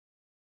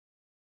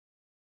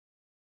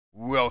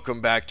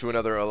Welcome back to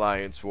another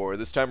Alliance War.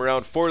 This time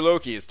around,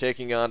 4Loki is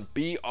taking on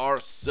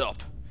BRSuP.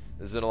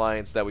 This is an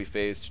alliance that we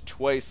faced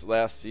twice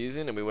last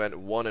season, and we went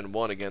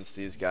 1-1 against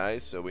these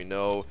guys, so we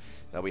know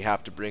that we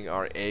have to bring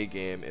our A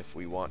game if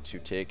we want to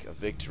take a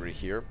victory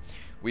here.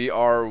 We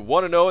are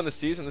 1-0 in the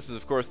season. This is,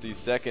 of course, the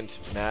second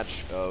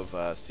match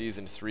of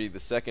Season 3, the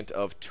second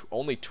of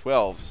only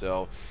 12,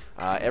 so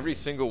every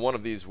single one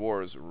of these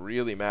wars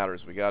really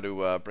matters. We got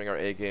to bring our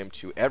A game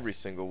to every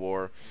single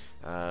war,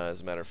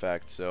 as a matter of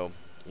fact, so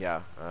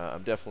yeah,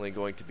 I'm definitely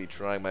going to be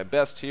trying my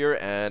best here,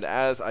 and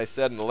as I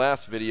said in the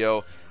last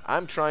video,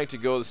 I'm trying to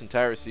go this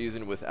entire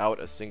season without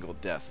a single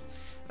death.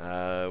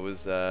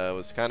 Was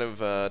kind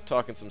of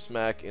talking some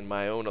smack in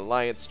my own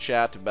alliance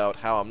chat about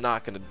how I'm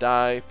not going to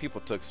die.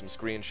 People took some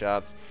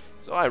screenshots,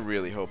 so I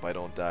really hope I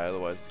don't die,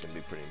 otherwise it's going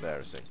to be pretty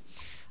embarrassing.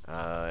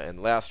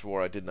 And last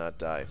war I did not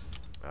die.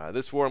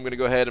 This war I'm going to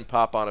go ahead and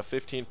pop on a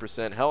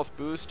 15% health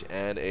boost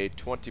and a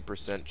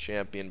 20%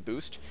 champion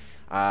boost.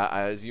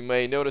 As you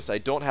may notice, I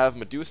don't have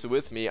Medusa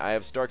with me. I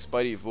have Stark,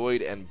 Spidey,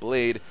 Void, and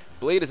Blade.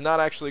 Blade is not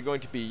actually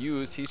going to be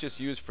used. He's just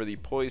used for the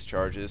poise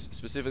charges,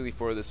 specifically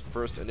for this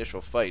first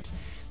initial fight.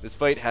 This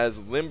fight has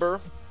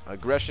Limber,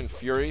 Aggression,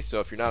 Fury,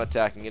 so if you're not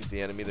attacking into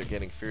the enemy, they're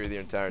getting Fury the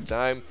entire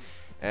time,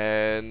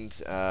 and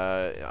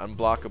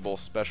Unblockable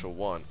Special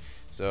 1.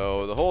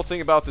 So the whole thing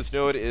about this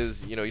node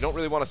is, you don't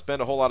really want to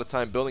spend a whole lot of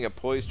time building up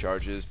poise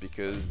charges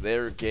because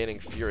they're gaining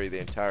Fury the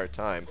entire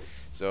time.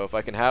 So if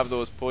I can have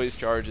those poise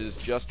charges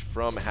just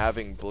from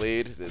having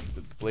Blade, the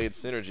Blade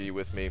synergy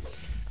with me,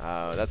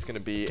 that's going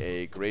to be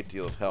a great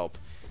deal of help.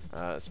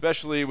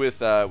 Especially with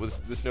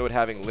this node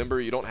having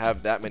Limber, you don't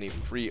have that many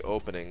free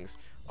openings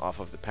off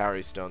of the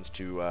parry stuns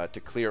to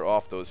clear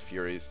off those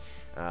Furies.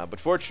 But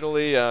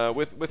fortunately,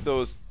 with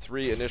those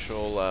 3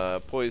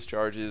 initial poise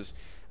charges,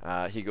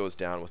 he goes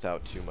down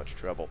without too much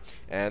trouble.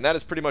 And that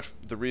is pretty much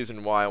the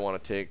reason why I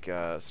want to take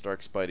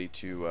Stark Spidey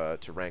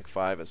to rank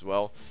 5 as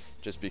well,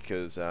 just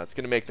because it's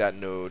going to make that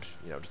node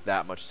just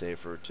that much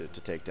safer to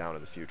take down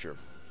in the future.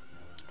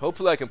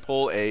 Hopefully I can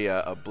pull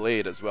a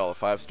Blade as well, a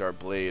 5-star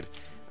Blade,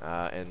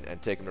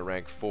 and take him to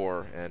rank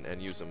 4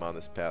 and use him on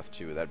this path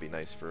too. That'd be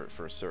nice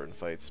for certain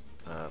fights.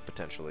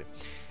 Potentially.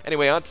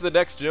 Anyway, on to the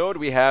next node.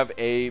 We have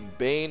a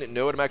Bane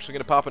node. I'm actually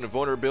going to pop in a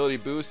vulnerability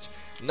boost.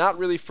 Not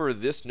really for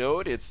this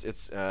node. It's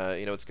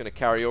going to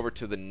carry over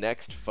to the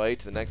next fight.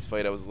 The next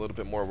fight I was a little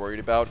bit more worried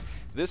about.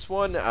 This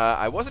one,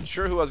 I wasn't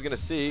sure who I was going to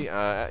see.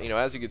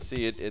 As you can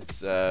see,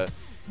 it's oh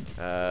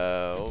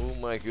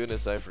my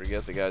goodness, I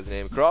forget the guy's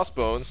name.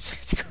 Crossbones.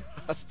 It's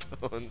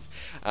Crossbones.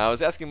 I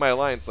was asking my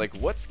alliance, like,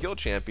 what skill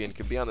champion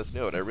could be on this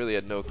node? I really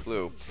had no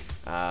clue.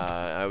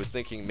 I was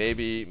thinking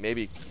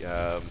maybe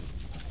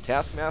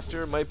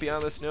Taskmaster might be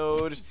on this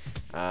node.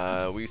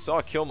 We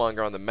saw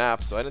Killmonger on the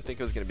map, so I didn't think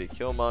it was going to be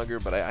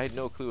Killmonger, but I had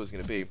no clue it was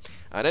going to be.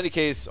 In any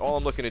case, all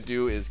I'm looking to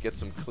do is get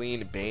some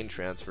clean Bane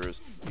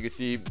transfers. You can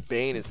see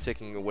Bane is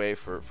ticking away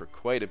for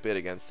quite a bit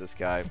against this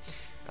guy.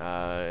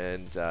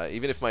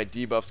 Even if my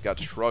debuffs got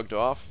shrugged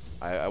off,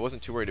 I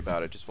wasn't too worried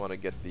about it. Just want to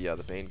get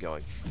the Bane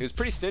going. He was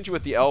pretty stingy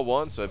with the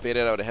L1, so I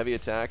baited out a heavy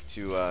attack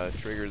to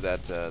trigger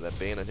that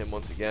Bane on him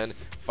once again.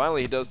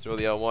 Finally, he does throw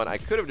the L1. I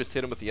could have just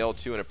hit him with the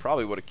L2, and it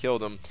probably would have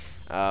killed him.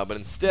 But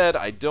instead,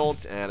 I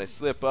don't, and I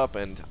slip up,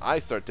 and I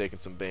start taking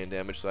some Bane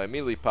damage, so I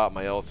immediately pop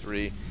my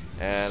L3,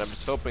 and I'm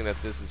just hoping that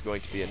this is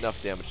going to be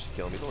enough damage to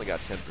kill him. He's only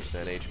got 10%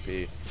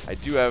 HP. I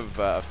do have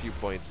a few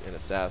points in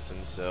Assassin,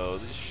 so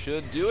this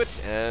should do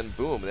it, and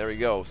boom, there we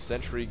go.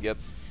 Sentry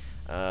gets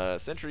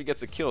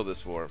a kill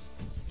this war.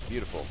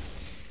 Beautiful.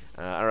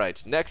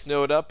 Alright, next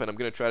node up, and I'm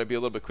going to try to be a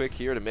little bit quick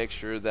here to make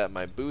sure that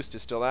my boost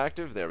is still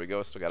active. There we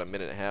go, still got a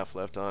minute and a half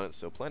left on it,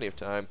 so plenty of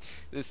time.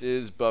 This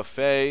is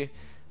Buffet,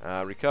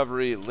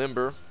 Recovery,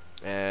 Limber,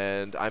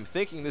 and I'm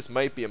thinking this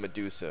might be a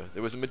Medusa.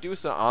 There was a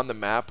Medusa on the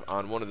map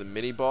on one of the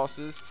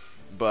mini-bosses,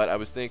 but I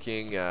was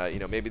thinking,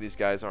 maybe these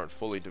guys aren't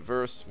fully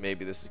diverse.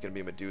 Maybe this is going to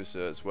be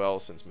Medusa as well,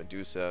 since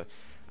Medusa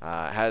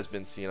has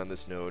been seen on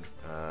this node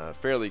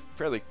fairly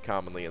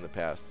commonly in the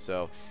past.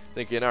 So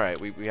thinking, alright,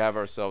 we have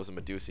ourselves a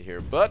Medusa here.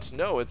 But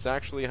no, it's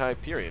actually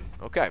Hyperion.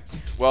 Okay,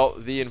 well,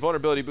 the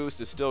invulnerability boost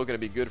is still going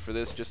to be good for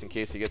this, just in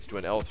case he gets to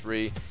an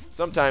L3.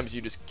 Sometimes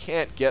you just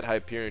can't get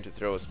Hyperion to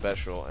throw a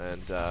special,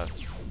 and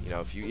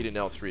if you eat an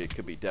L3, it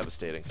could be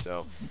devastating.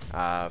 So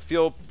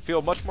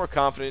feel much more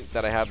confident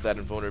that I have that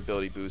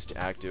invulnerability boost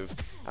active.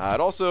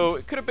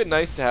 It could have been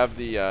nice to have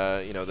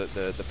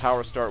the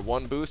Power Start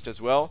 1 boost as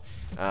well,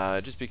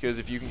 just because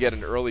if you can get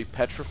an early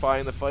Petrify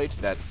in the fight,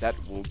 that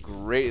will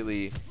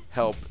greatly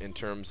help in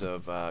terms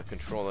of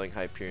controlling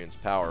Hyperion's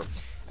power.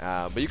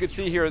 But you can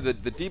see here the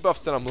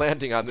debuffs that I'm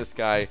landing on this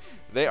guy,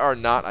 they are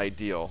not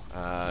ideal.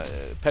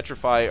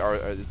 Petrify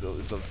is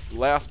the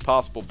last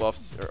possible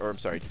buffs, or I'm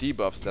sorry,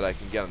 debuffs that I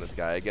can get on this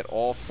guy. I get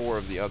all 4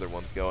 of the other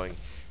ones going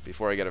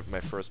before I get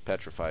my first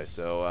Petrify.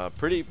 So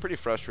pretty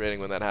frustrating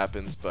when that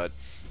happens, but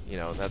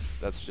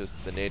that's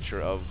just the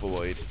nature of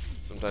Void.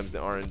 Sometimes the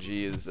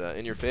RNG is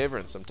in your favor,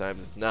 and sometimes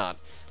it's not.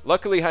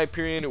 Luckily,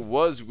 Hyperion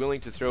was willing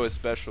to throw his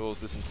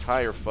specials this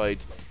entire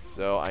fight,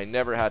 so I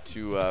never had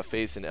to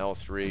face an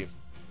L3.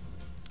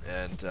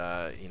 And,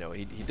 you know,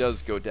 he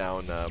does go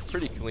down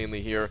pretty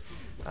cleanly here,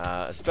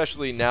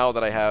 especially now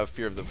that I have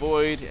Fear of the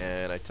Void,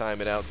 and I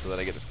time it out so that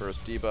I get the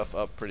first debuff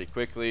up pretty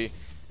quickly,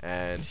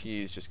 and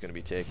he's just going to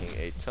be taking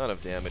a ton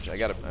of damage. I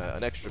got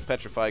an extra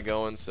Petrify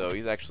going, so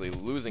he's actually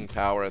losing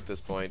power at this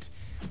point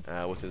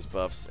with his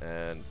buffs,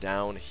 and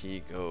down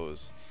he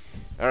goes.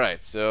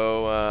 Alright,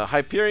 so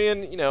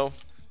Hyperion, you know,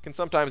 can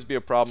sometimes be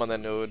a problem on that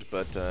node,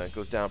 but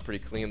goes down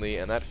pretty cleanly,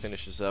 and that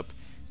finishes up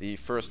the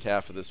first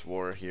half of this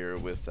war here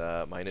with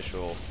my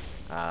initial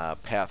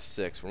Path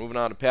 6. We're moving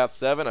on to Path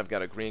 7. I've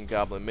got a Green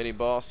Goblin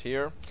mini-boss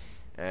here.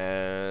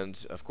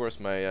 And, of course,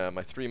 my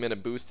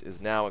 3-minute boost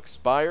is now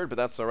expired, but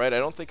that's alright. I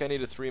don't think I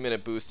need a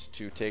 3-minute boost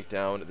to take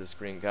down this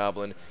Green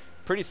Goblin.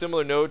 Pretty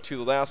similar node to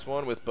the last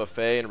one with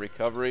Buffet and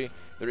Recovery.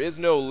 There is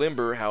no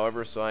Limber,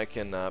 however, so I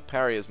can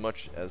parry as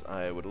much as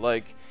I would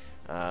like,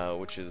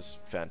 which is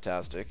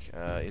fantastic.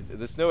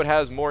 This node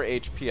has more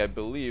HP, I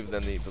believe,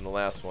 than the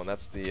last one.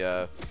 That's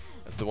the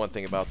one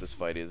thing about this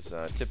fight is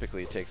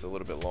typically it takes a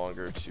little bit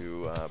longer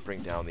to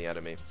bring down the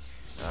enemy.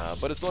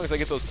 But as long as I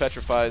get those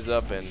Petrifies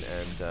up and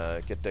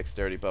get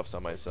dexterity buffs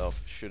on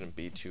myself, shouldn't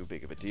be too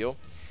big of a deal.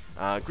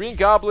 Green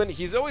Goblin,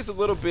 he's always a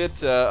little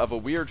bit of a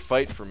weird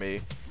fight for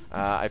me.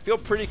 I feel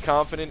pretty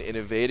confident in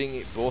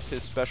evading both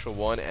his Special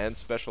 1 and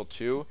Special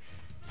 2.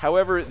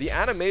 However, the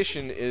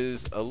animation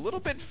is a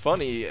little bit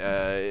funny,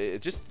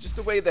 just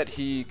the way that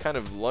he kind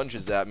of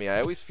lunges at me.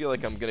 I always feel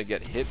like I'm going to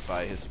get hit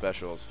by his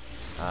specials.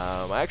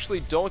 I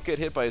actually don't get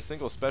hit by a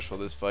single special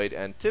this fight,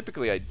 and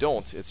typically I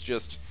don't. It's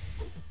just,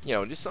 you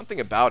know, just something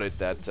about it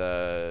that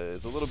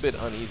is a little bit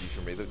uneasy for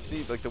me.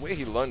 See, like the way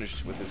he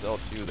lunged with his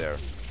L2 there,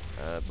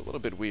 it's a little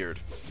bit weird.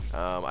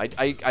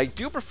 I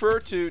do prefer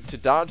to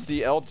dodge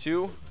the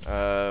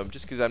L2,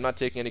 just because I'm not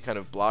taking any kind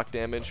of block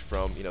damage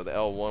from, you know, the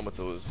L1 with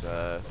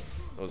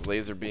those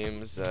laser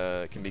beams.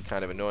 Can be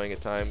kind of annoying at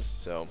times.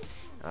 So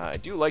I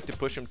do like to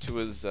push him to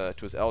his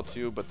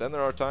L2, but then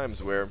there are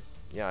times where,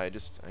 yeah, I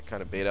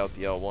kind of bait out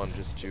the L1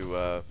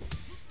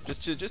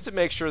 just to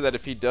make sure that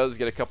if he does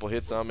get a couple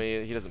hits on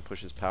me, he doesn't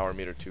push his power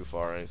meter too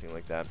far or anything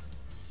like that.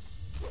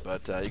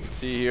 But you can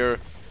see here,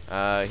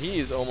 he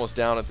is almost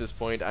down at this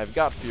point. I've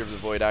got Fear of the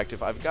Void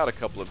active. I've got a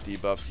couple of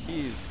debuffs.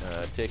 He's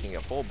taking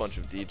a whole bunch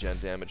of degen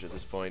damage at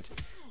this point.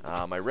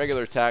 My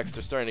regular attacks,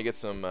 they're starting to get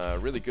some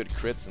really good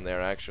crits in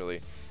there,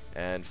 actually.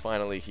 And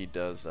finally, he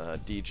does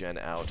degen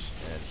out,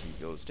 and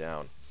he goes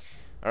down.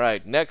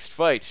 Alright, next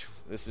fight.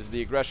 This is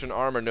the Aggression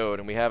Armor node,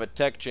 and we have a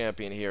tech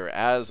champion here.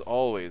 As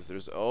always,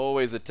 there's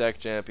always a tech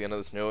champion on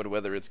this node,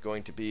 whether it's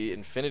going to be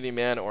Infinity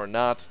Man or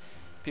not.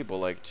 People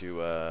like to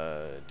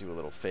do a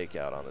little fake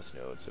out on this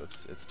node, so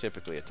it's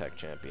typically a tech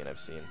champion I've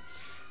seen.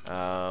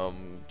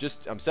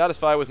 I'm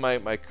satisfied with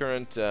my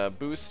current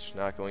boost.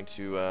 Not going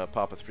to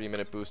pop a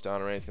 3-minute boost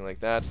on or anything like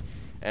that.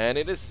 And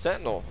it is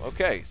Sentinel.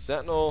 Okay,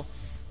 Sentinel.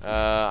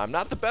 I'm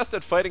not the best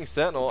at fighting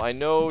Sentinel. I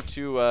know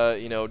to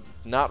you know,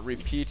 not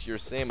repeat your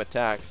same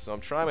attacks, so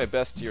I'm trying my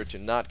best here to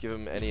not give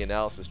him any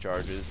analysis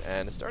charges.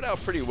 And it started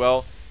out pretty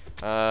well,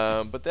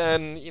 but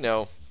then, you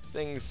know,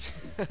 things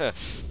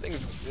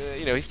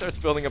you know, he starts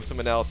building up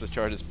some analysis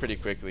charges pretty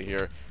quickly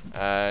here,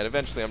 and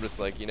eventually I'm just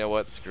like, you know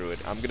what, screw it.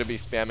 I'm gonna be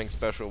spamming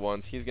Special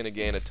 1s. He's gonna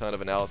gain a ton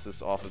of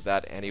analysis off of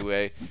that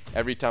anyway.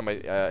 Every time I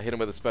hit him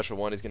with a Special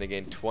 1, he's gonna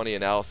gain 20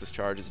 analysis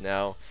charges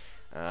now.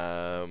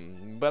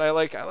 But I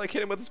like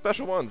hitting with the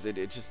Special 1s.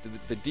 It just,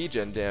 the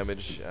degen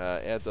damage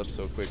adds up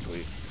so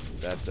quickly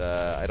that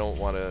I don't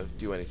want to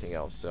do anything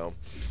else. So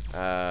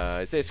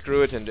I say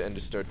screw it and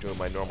just start doing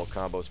my normal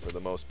combos for the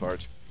most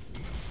part.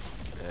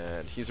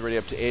 And he's already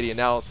up to 80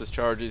 analysis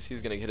charges.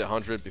 He's going to hit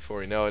 100 before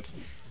we know it.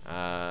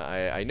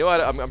 I know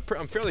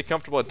I'm fairly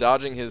comfortable at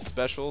dodging his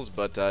specials,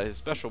 but his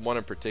Special 1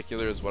 in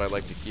particular is what I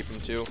like to keep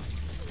him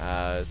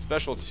to.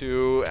 Special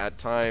 2 at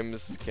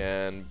times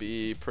can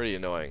be pretty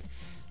annoying.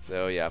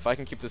 So yeah, if I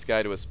can keep this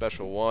guy to a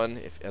Special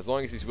 1, as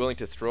long as he's willing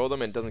to throw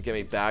them and doesn't get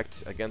me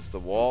backed against the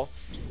wall,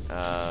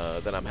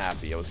 then I'm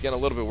happy. I was getting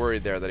a little bit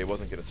worried there that he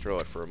wasn't going to throw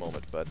it for a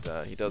moment,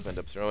 but he does end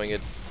up throwing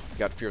it. I've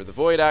got Fear of the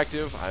Void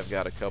active. I've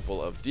got a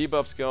couple of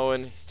debuffs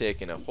going. He's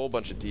taking a whole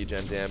bunch of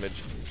degen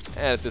damage,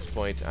 and at this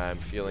point I'm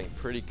feeling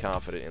pretty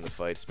confident in the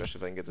fight, especially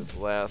if I can get this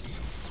last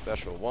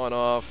Special 1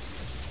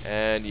 off.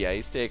 And yeah,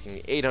 he's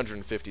taking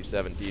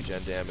 857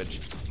 degen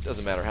damage.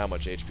 Doesn't matter how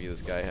much HP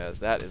this guy has,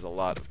 that is a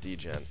lot of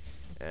degen.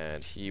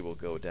 And he will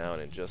go down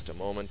in just a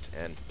moment,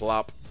 and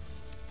plop,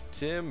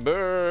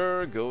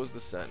 timber goes the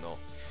Sentinel.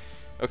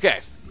 Okay,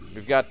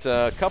 we've got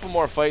a couple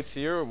more fights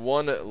here.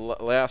 One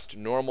last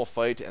normal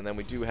fight, and then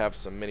we do have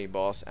some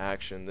mini-boss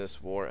action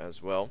this war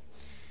as well.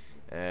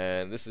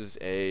 And this is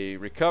a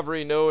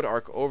Recovery node,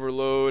 Arc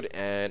Overload,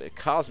 and a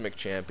Cosmic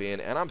Champion,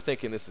 and I'm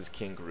thinking this is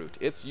King Groot.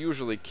 It's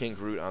usually King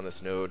Groot on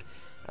this node.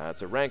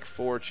 It's a rank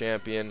 4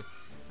 champion.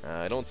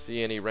 I don't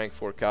see any rank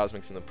 4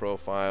 Cosmics in the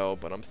profile,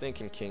 but I'm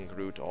thinking King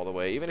Groot all the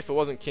way. Even if it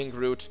wasn't King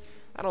Groot,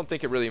 I don't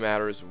think it really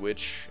matters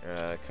which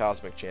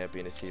Cosmic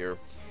Champion is here.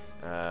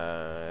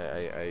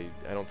 I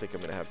don't think I'm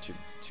going to have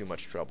too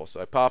much trouble.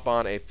 So I pop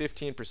on a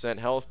 15%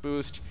 health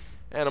boost,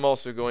 And I'm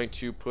also going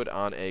to put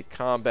on a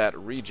combat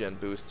regen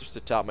boost just to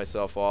top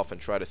myself off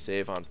and try to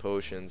save on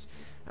potions.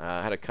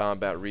 I had a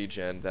combat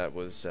regen that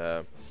was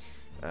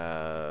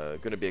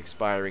going to be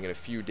expiring in a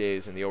few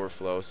days in the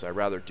overflow, so I'd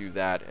rather do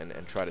that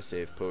and try to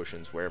save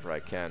potions wherever I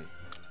can.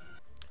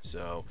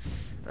 So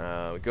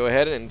go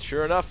ahead, and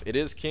sure enough, it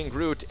is King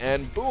Groot,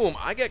 and boom,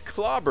 I get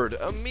clobbered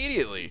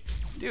immediately.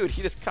 Dude,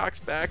 he just cocks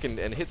back and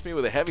hits me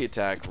with a heavy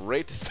attack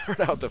right to start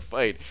out the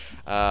fight.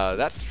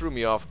 That threw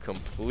me off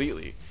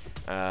completely.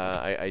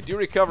 I do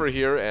recover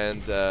here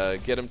and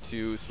get him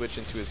to switch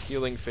into his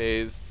healing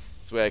phase.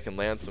 This way I can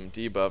land some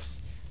debuffs.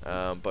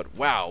 But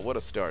wow, what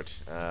a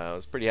start! I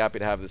was pretty happy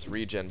to have this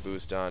regen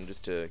boost on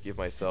just to give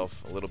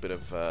myself a little bit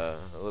of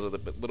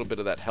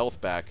that health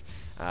back.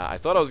 I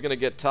thought I was gonna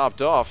get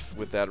topped off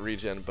with that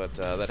regen, but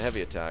that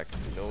heavy attack,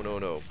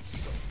 no.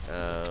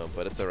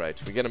 But it's all right.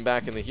 We get him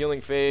back in the healing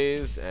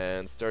phase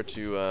and start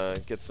to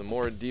get some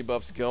more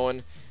debuffs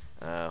going.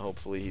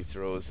 Hopefully he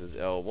throws his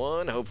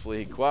L1. Hopefully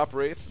he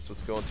cooperates. That's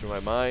what's going through my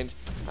mind.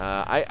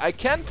 I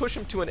can push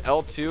him to an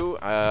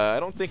L2. I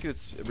don't think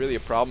it's really a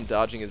problem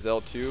dodging his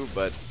L2,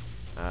 but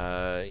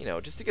you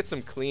know, just to get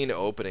some clean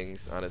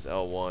openings on his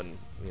L1.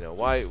 You know,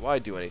 why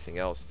do anything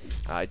else?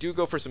 I do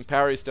go for some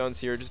parry stuns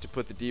here just to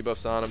put the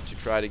debuffs on him to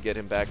try to get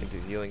him back into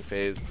the healing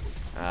phase.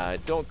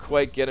 Don't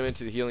quite get him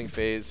into the healing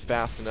phase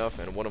fast enough,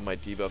 and one of my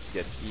debuffs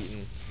gets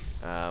eaten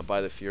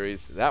by the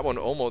Furies. That one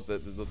almost, the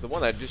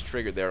one that I just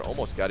triggered there,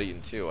 almost got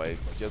eaten too. I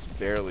just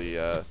barely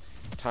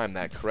timed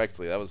that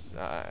correctly. That was,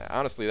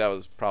 honestly, that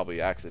was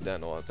probably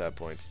accidental at that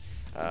point.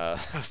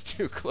 That was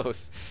too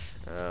close.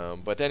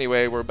 But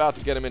anyway, we're about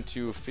to get him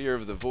into Fear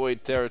of the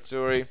Void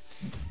territory,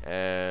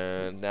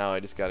 and now I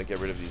just got to get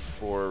rid of these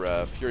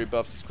 4 Fury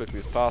buffs as quickly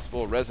as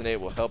possible. Resonate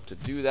will help to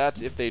do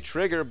that if they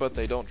trigger, but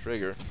they don't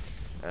trigger.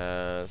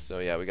 So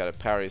yeah, we got to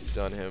parry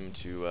stun him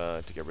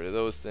to get rid of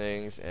those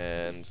things,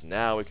 and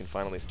now we can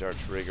finally start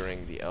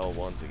triggering the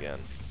L1s again.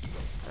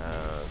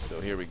 So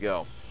here we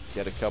go.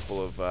 Get a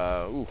couple of,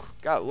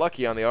 got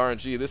lucky on the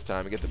RNG this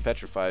time and get the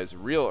Petrifies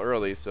real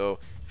early. So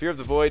Fear of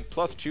the Void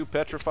plus 2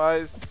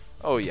 Petrifies.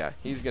 Oh yeah,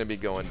 he's going to be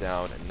going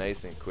down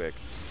nice and quick.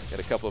 Get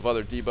a couple of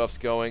other debuffs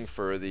going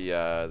for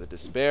the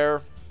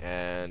Despair.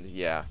 And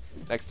yeah,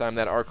 next time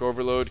that Arc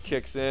Overload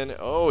kicks in,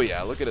 oh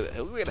yeah, look at it,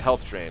 look at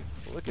Health Drain.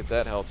 Look at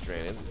that Health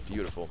Drain, isn't it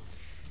beautiful?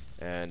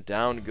 And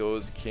down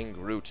goes King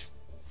Groot.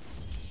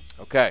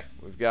 Okay,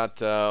 we've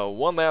got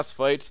one last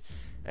fight,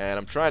 and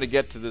I'm trying to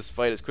get to this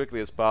fight as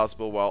quickly as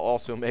possible while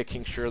also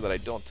making sure that I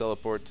don't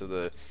teleport to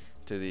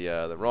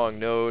the wrong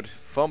node.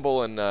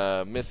 Fumble and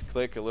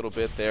misclick a little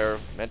bit there.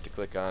 Meant to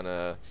click on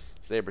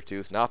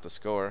Sabretooth, not the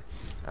score.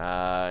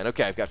 And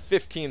okay, I've got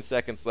 15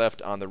 seconds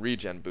left on the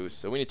regen boost,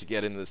 so we need to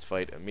get into this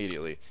fight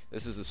immediately.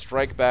 This is a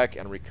strike back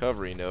and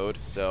recovery node,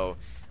 so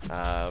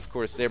of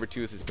course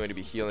Sabretooth is going to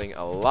be healing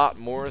a lot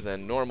more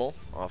than normal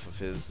off of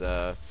his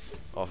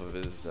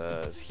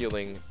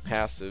healing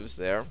passives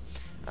there.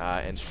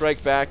 And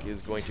strike back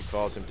is going to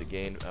cause him to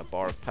gain a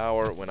bar of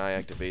power when I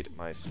activate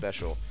my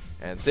special.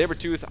 And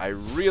Sabretooth, I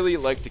really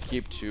like to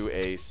keep to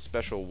a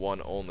special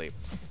 1 only.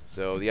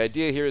 So the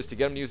idea here is to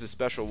get him to use a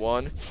special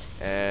 1,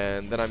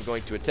 and then I'm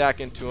going to attack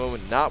into him,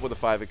 not with a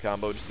 5-hit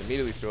combo, just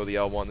immediately throw the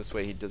L1. This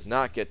way he does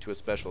not get to a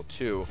special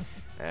 2,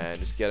 and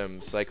just get him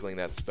cycling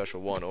that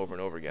special 1 over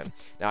and over again.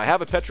 Now I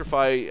have a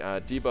Petrify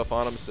debuff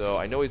on him, so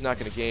I know he's not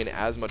going to gain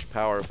as much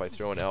power if I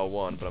throw an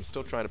L1, but I'm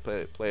still trying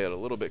to play it a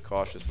little bit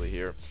cautiously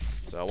here.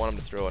 So I want him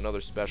to throw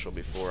another special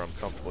before I'm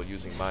comfortable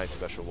using my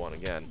special 1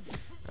 again.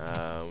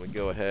 We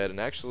go ahead and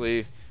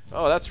actually,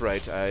 oh that's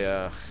right,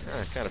 I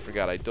kind of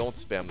forgot I don't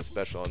spam the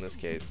special in this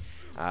case.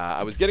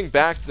 I was getting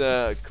backed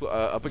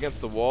up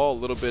against the wall a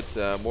little bit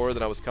more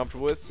than I was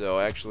comfortable with, so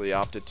I actually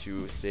opted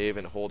to save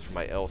and hold for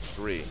my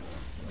L3.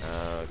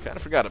 Kind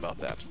of forgot about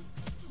that.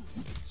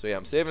 So yeah,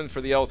 I'm saving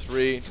for the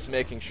L3, just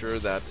making sure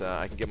that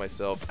I can get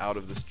myself out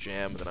of this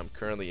jam that I'm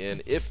currently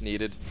in if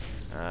needed.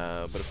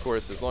 But of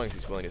course, as long as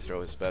he's willing to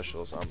throw his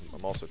specials,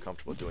 I'm also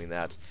comfortable doing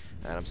that.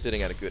 And I'm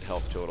sitting at a good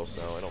health total,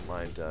 so I don't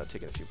mind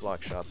taking a few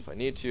block shots if I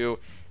need to.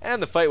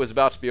 And the fight was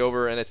about to be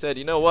over, and I said,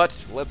 you know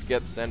what? Let's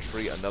get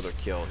Sentry another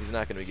kill. He's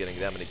not going to be getting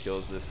that many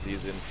kills this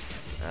season.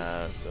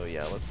 So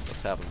yeah,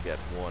 let's have him get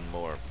one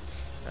more.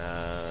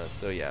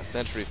 So yeah,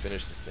 Sentry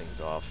finishes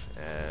things off,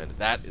 and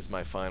that is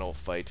my final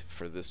fight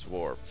for this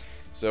war.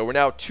 So we're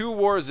now 2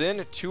 wars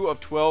in, 2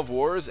 of 12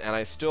 wars, and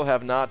I still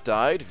have not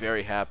died.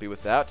 Very happy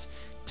with that.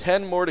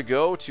 10 more to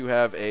go to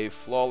have a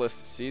flawless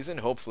season.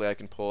 Hopefully I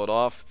can pull it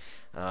off.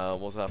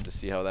 We'll have to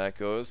see how that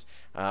goes.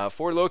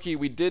 For Loki,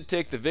 we did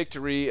take the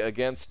victory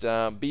against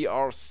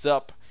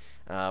BRSuP.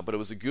 But it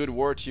was a good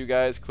war to you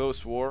guys,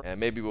 close war, and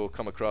maybe we'll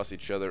come across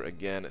each other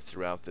again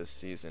throughout this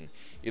season.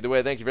 Either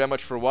way, thank you very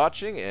much for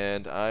watching,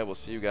 and I will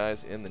see you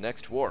guys in the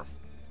next war.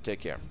 Take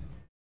care.